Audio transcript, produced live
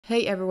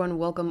Hey everyone,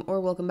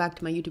 welcome back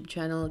to my YouTube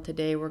channel.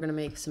 Today we're gonna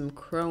make some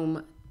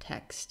Chrome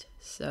text.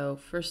 So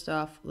first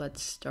off,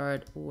 let's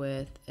start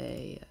with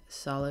a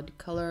solid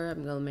color.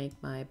 I'm gonna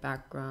make my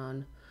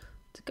background,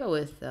 let's go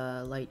with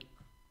light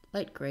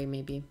gray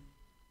maybe.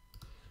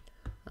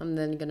 I'm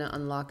then gonna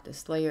unlock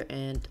this layer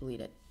and delete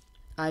it.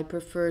 I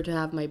prefer to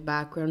have my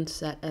background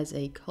set as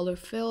a color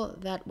fill.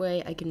 That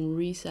way I can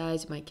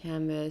resize my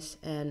canvas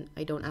and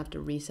I don't have to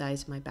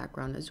resize my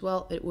background as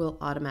well. It will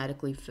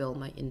automatically fill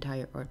my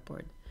entire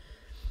artboard.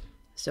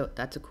 So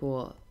that's a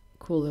cool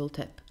little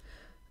tip.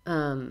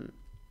 Grab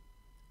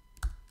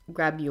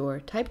your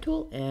type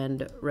tool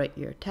and write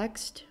your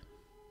text.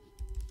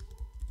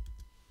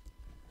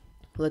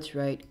 Let's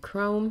write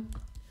Chrome,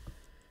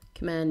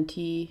 Command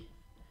T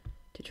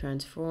to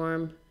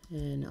transform,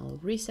 and I'll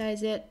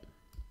resize it.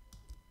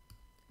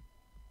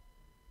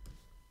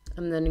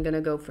 I'm then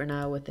gonna go for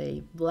now with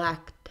a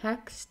black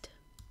text.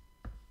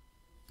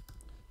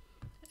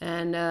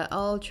 And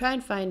I'll try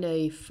and find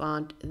a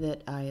font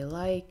that I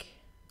like.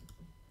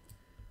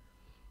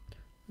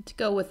 Let's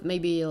go with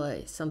maybe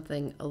like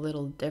something a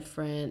little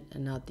different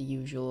and not the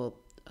usual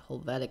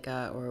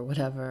Helvetica or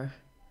whatever.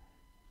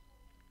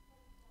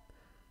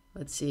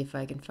 Let's see if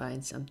I can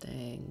find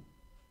something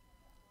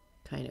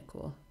kind of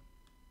cool.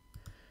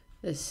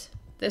 This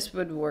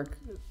would work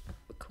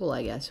cool,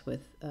 I guess,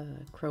 with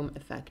Chrome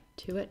effect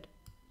to it.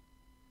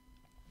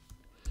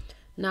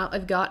 Now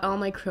I've got all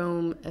my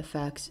Chrome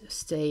effects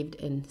saved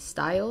in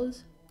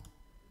styles,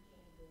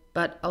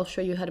 but I'll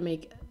show you how to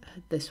make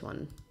this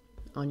one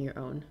on your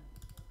own.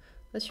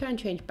 Let's try and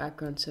change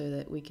background so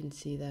that we can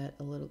see that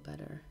a little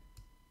better.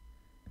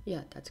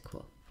 Yeah, that's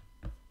cool.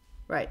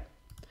 Right.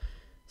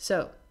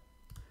 So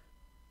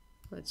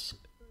let's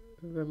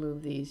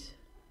remove these.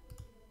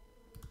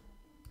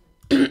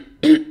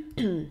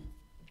 Sorry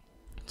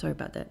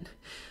about that.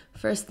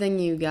 First thing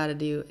you gotta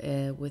do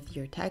with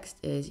your text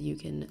is you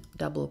can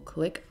double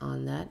click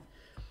on that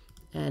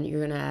and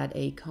you're gonna add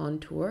a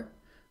contour.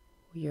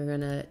 You're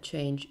gonna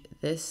change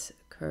this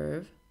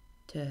curve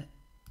to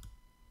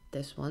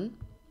this one.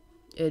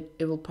 It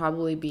will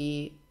probably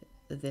be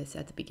this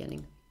at the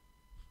beginning,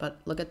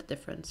 but look at the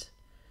difference.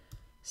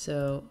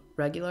 So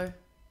regular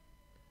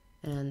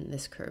and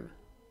this curve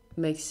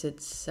makes it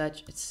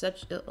it's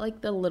such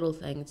like the little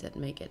things that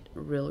make it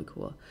really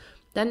cool.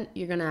 Then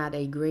you're gonna add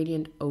a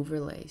gradient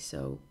overlay.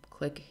 So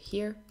click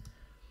here,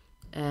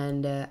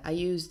 and I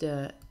used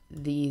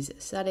these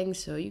settings,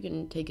 so you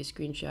can take a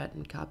screenshot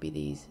and copy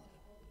these.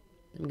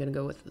 I'm gonna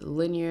go with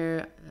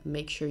linear.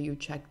 Make sure you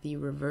check the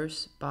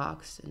reverse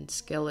box and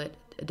scale it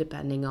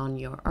depending on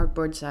your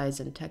artboard size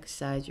and text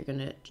size. You're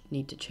gonna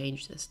need to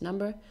change this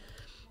number.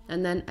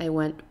 And then I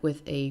went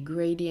with a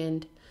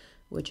gradient,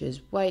 which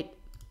is white,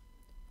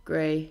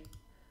 gray,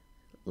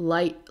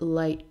 light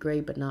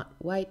gray but not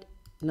white,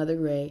 another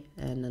gray,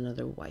 and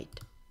another white.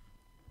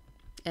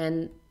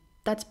 And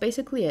that's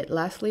basically it.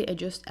 Lastly, I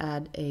just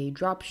add a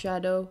drop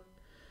shadow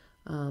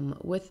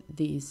with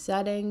these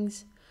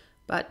settings,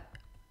 but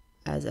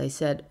as I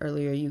said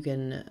earlier, you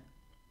can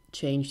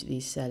change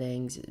these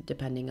settings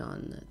depending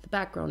on the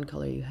background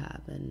color you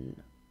have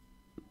and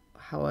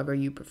however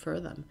you prefer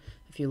them.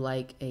 If you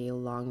like a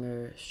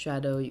longer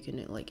shadow, you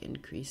can like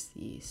increase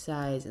the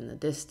size and the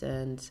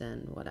distance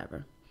and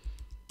whatever.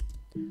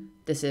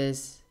 This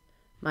is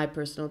my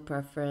personal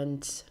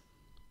preference.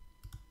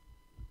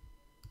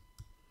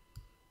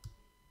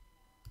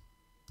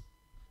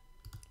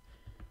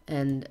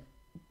 And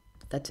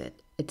that's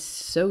it. It's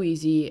so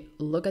easy.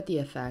 Look at the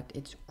effect.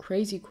 It's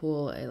crazy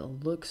cool. It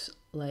looks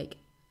like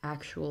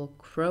actual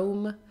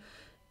Chrome,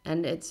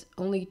 and it's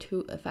only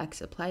 2 effects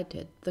applied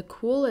to it. The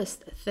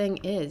coolest thing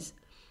is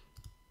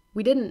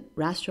we didn't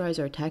rasterize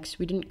our text.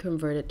 We didn't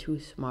convert it to a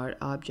smart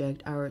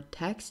object. Our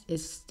text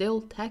is still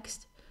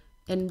text,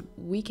 and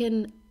we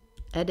can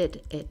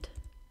edit it,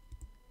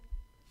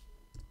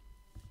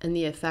 and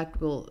the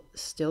effect will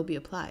still be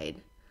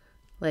applied.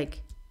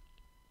 Like,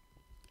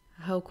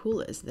 how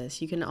cool is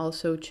this? You can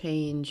also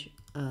change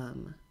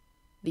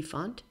the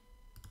font.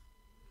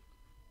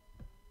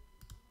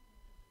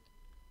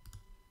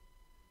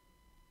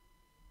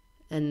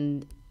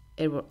 And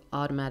it will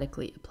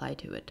automatically apply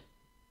to it.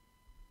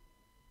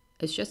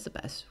 It's just the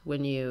best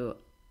when you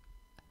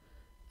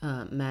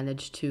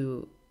manage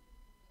to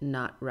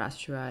not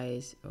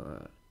rasterize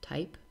or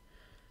type.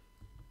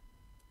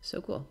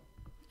 So cool.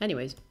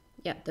 Anyways,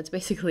 yeah, that's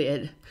basically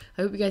it.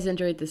 I hope you guys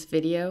enjoyed this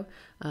video.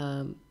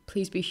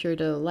 Please be sure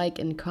to like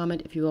and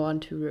comment if you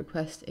want to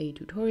request a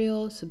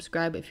tutorial.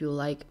 Subscribe if you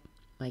like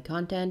my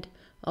content.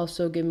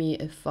 Also give me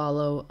a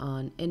follow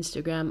on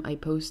Instagram. I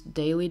post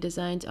daily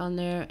designs on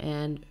there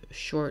and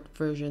short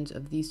versions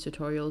of these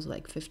tutorials,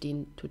 like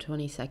 15 to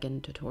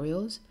 20-second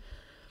tutorials.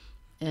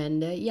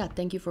 And yeah,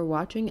 thank you for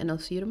watching, and I'll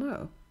see you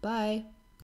tomorrow. Bye.